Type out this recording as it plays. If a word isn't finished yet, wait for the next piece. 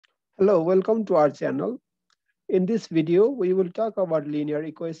Hello, welcome to our channel. In this video, we will talk about linear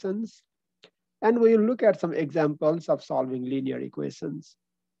equations and we will look at some examples of solving linear equations.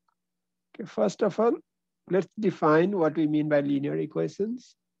 Okay, first of all, let's define what we mean by linear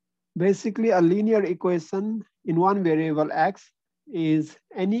equations. Basically, a linear equation in one variable x is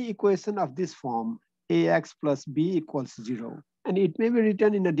any equation of this form, ax plus b equals 0. And it may be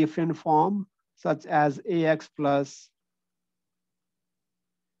written in a different form, such as ax plus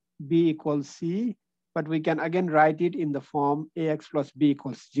b equals c, but we can again write it in the form ax plus b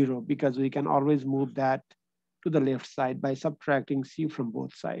equals 0 because we can always move that to the left side by subtracting c from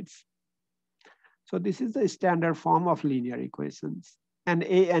both sides. So this is the standard form of linear equations. And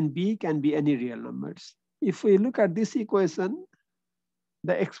a and b can be any real numbers. If we look at this equation,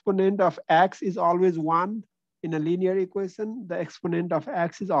 the exponent of x is always 1. In a linear equation, the exponent of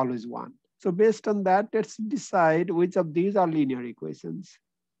x is always 1. So based on that, let's decide which of these are linear equations.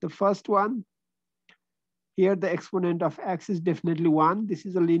 The first one, here the exponent of x is definitely 1. This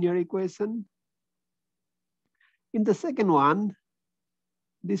is a linear equation. In the second one,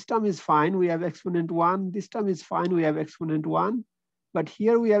 this term is fine. We have exponent 1. This term is fine. We have exponent 1. But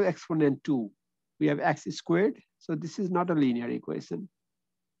here we have exponent 2. We have x squared. So this is not a linear equation.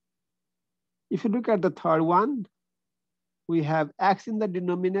 If you look at the third one, we have x in the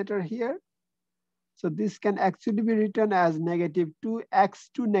denominator here. So this can actually be written as negative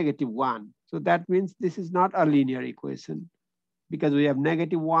 2x to negative 1. So that means this is not a linear equation because we have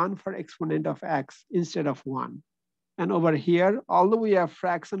negative 1 for exponent of x instead of 1. And over here, although we have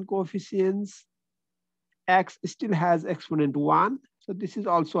fraction coefficients, x still has exponent 1. So this is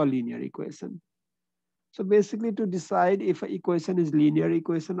also a linear equation. So basically to decide if an equation is linear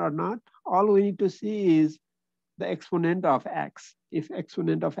equation or not, all we need to see is the exponent of x. If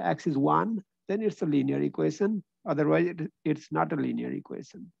exponent of x is 1, then it's a linear equation. Otherwise, it's not a linear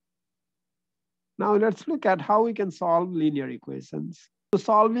equation. Now let's look at how we can solve linear equations. So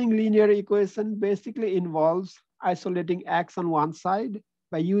solving linear equation basically involves isolating x on one side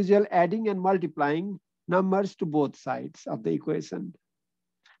by usual adding and multiplying numbers to both sides of the equation.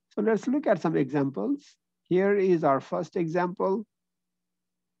 So let's look at some examples. Here is our first example.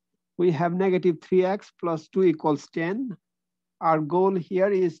 We have negative 3x plus 2 equals 10. Our goal here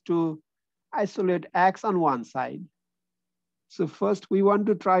is to isolate x on one side. So first we want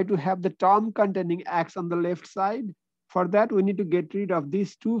to try to have the term containing x on the left side. For that, we need to get rid of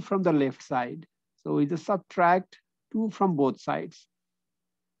these 2 from the left side. So we just subtract 2 from both sides.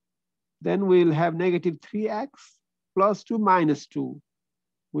 Then we'll have negative 3x plus 2 minus 2,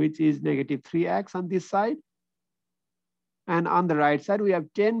 which is negative 3x on this side. And on the right side, we have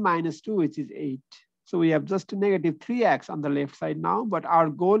 10 minus 2, which is 8. So we have just negative 3x on the left side now, but our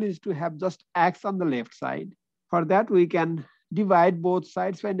goal is to have just x on the left side. For that, we can divide both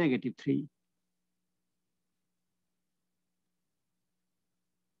sides by negative 3.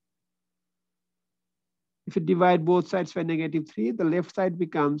 If you divide both sides by negative 3, the left side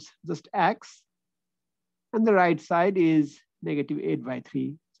becomes just x, and the right side is negative 8 by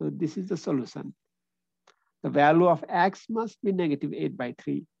 3. So this is the solution. The value of x must be negative 8 by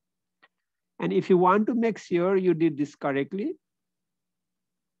 3. And if you want to make sure you did this correctly,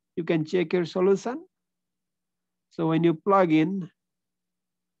 you can check your solution. So when you plug in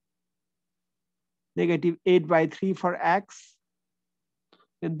negative 8 by 3 for x,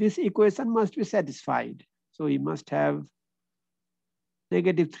 then this equation must be satisfied. So we must have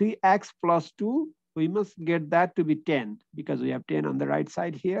negative 3x plus 2. We must get that to be 10 because we have 10 on the right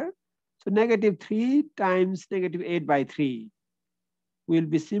side here. So negative 3 times negative 8 by 3 will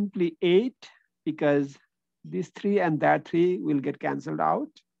be simply 8 because this 3 and that 3 will get canceled out.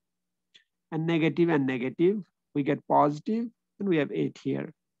 And negative, we get positive, and we have 8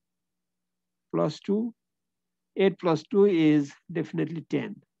 here. Plus 2. 8 plus 2 is definitely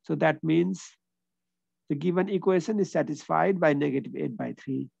 10. So that means the given equation is satisfied by negative 8 by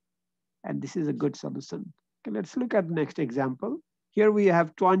 3. And this is a good solution. Okay, let's look at the next example. Here we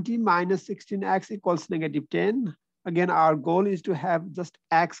have 20 minus 16x equals negative 10. Again, our goal is to have just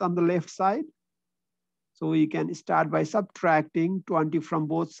x on the left side. So we can start by subtracting 20 from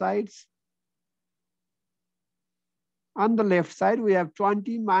both sides. On the left side, we have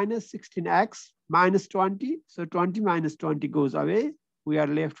 20 minus 16x minus 20. So 20 minus 20 goes away. We are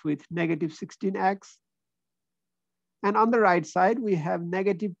left with negative 16x. And on the right side, we have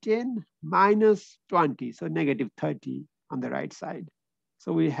negative 10 minus 20. So negative 30 on the right side.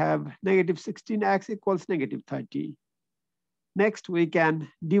 So we have negative 16x equals negative 30. Next, we can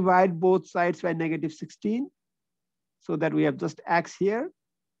divide both sides by negative 16 so that we have just x here.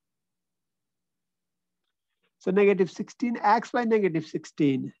 So negative 16x by negative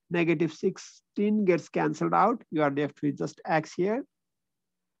 16. Negative 16 gets cancelled out. You are left with just x here.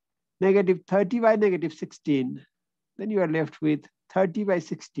 Negative 30 by negative 16. Then you are left with 30 by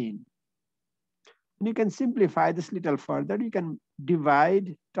 16. And you can simplify this little further. You can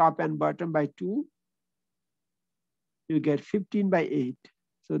divide top and bottom by 2. You get 15 by 8.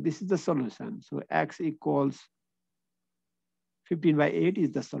 So this is the solution. So x equals 15 by 8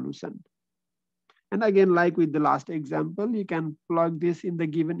 is the solution. And again, like with the last example, you can plug this in the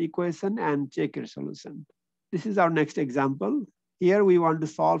given equation and check your solution. This is our next example. Here we want to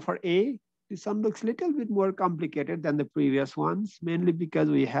solve for a. This one looks a little bit more complicated than the previous ones, mainly because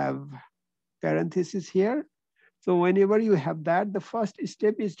we have parentheses here. So whenever you have that, the first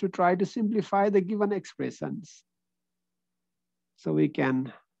step is to try to simplify the given expressions. So we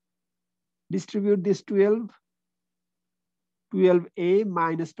can distribute this 12a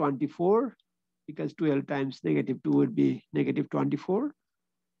minus 24, because 12 times negative 2 would be negative 24,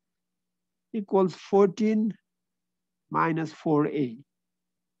 equals 14 minus 4a.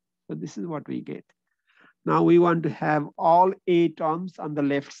 So this is what we get. Now we want to have all a terms on the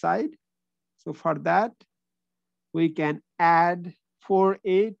left side. So for that, we can add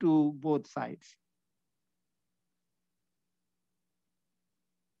 4a to both sides.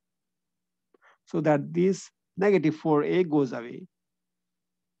 So that this negative 4a goes away.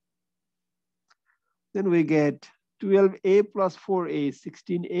 Then we get 12a plus 4a is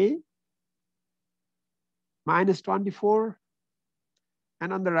 16a minus 24.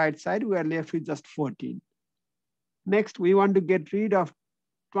 And on the right side, we are left with just 14. Next, we want to get rid of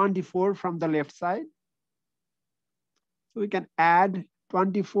 24 from the left side. So we can add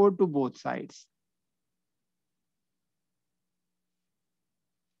 24 to both sides.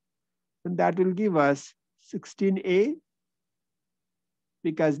 And that will give us 16a,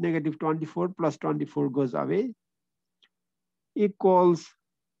 because negative 24 plus 24 goes away, equals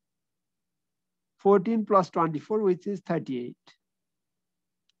 14 plus 24, which is 38.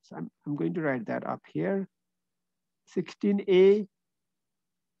 So I'm going to write that up here. 16a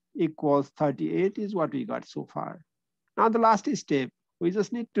equals 38 is what we got so far. Now the last step, we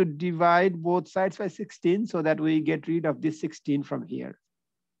just need to divide both sides by 16 so that we get rid of this 16 from here.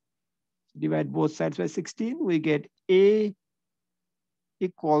 Divide both sides by 16, we get a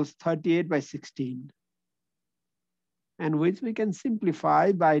equals 38 by 16. And which we can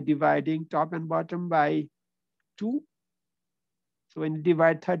simplify by dividing top and bottom by 2. So when you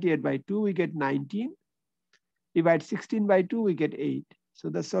divide 38 by 2, we get 19. Divide 16 by 2, we get 8. So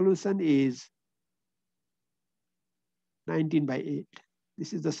the solution is 19 by 8.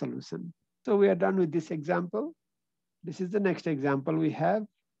 This is the solution. So we are done with this example. This is the next example we have.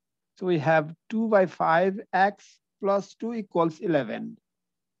 So we have 2 by 5x plus 2 equals 11.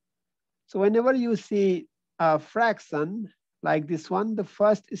 So whenever you see a fraction like this one, the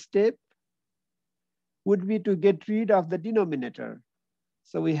first step would be to get rid of the denominator.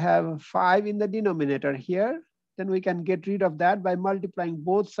 So we have 5 in the denominator here. Then we can get rid of that by multiplying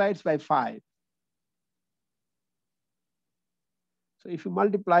both sides by 5. So if you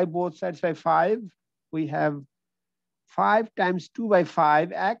multiply both sides by 5, we have 5 times 2 by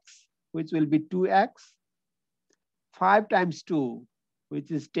 5x, which will be 2x. 5 times 2, which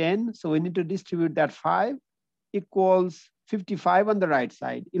is 10. So we need to distribute that 5, equals 55 on the right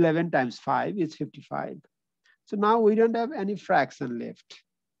side. 11 times 5 is 55. So now we don't have any fraction left.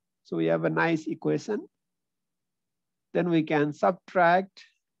 So we have a nice equation. Then we can subtract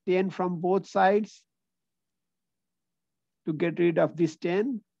 10 from both sides to get rid of this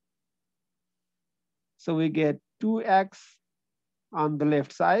 10. So we get 2x on the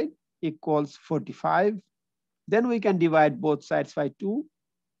left side equals 45. Then we can divide both sides by 2.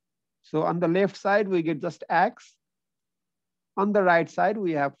 So on the left side, we get just x. On the right side,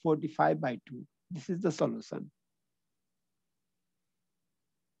 we have 45 by 2. This is the solution.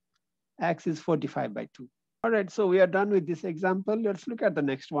 X is 45 by 2. All right, so we are done with this example. Let's look at the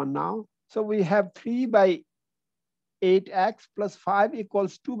next one now. So we have 3 by 8x plus 5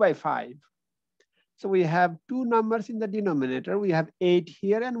 equals 2 by 5. So we have two numbers in the denominator. We have 8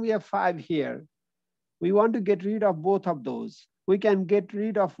 here and we have 5 here. We want to get rid of both of those. We can get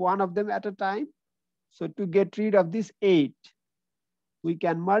rid of one of them at a time. So to get rid of this 8, we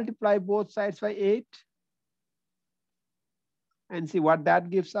can multiply both sides by 8 and see what that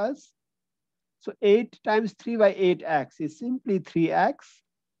gives us. So 8 times 3 by 8x is simply 3x,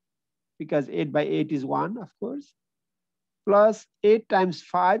 because 8 by 8 is 1, of course, plus 8 times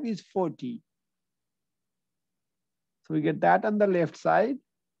 5 is 40. So we get that on the left side.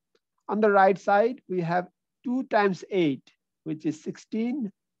 On the right side, we have 2 times 8, which is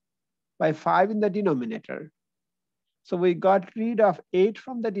 16 by 5 in the denominator. So we got rid of 8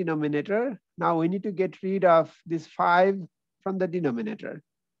 from the denominator. Now we need to get rid of this 5 from the denominator.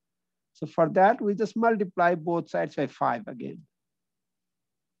 So for that, we just multiply both sides by 5 again.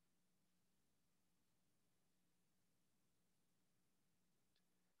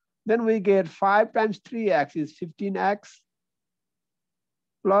 Then we get 5 times 3x is 15x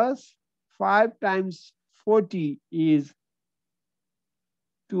plus 5 times 40 is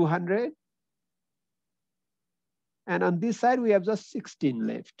 200. And on this side, we have just 16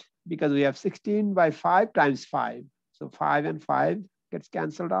 left because we have 16 by 5 times 5. So 5 and 5 gets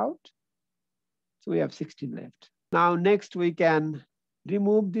canceled out. So we have 16 left. Now next we can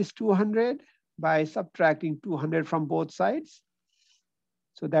remove this 200 by subtracting 200 from both sides.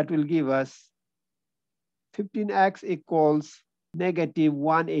 So that will give us 15x equals negative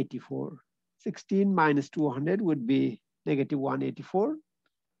 184. 16 minus 200 would be negative 184.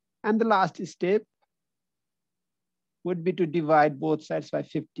 And the last step would be to divide both sides by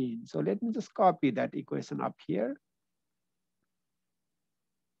 15. So let me just copy that equation up here.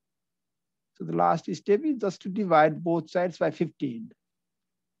 So the last step is just to divide both sides by 15.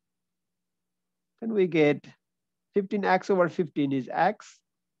 Then we get 15x over 15 is x.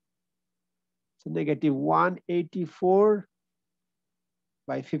 So negative 184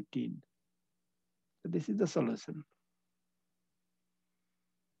 by 15. So this is the solution.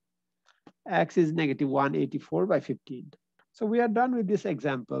 X is negative 184 by 15. So we are done with this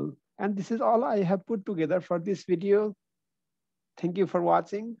example. And this is all I have put together for this video. Thank you for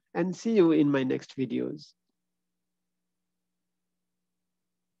watching and see you in my next videos.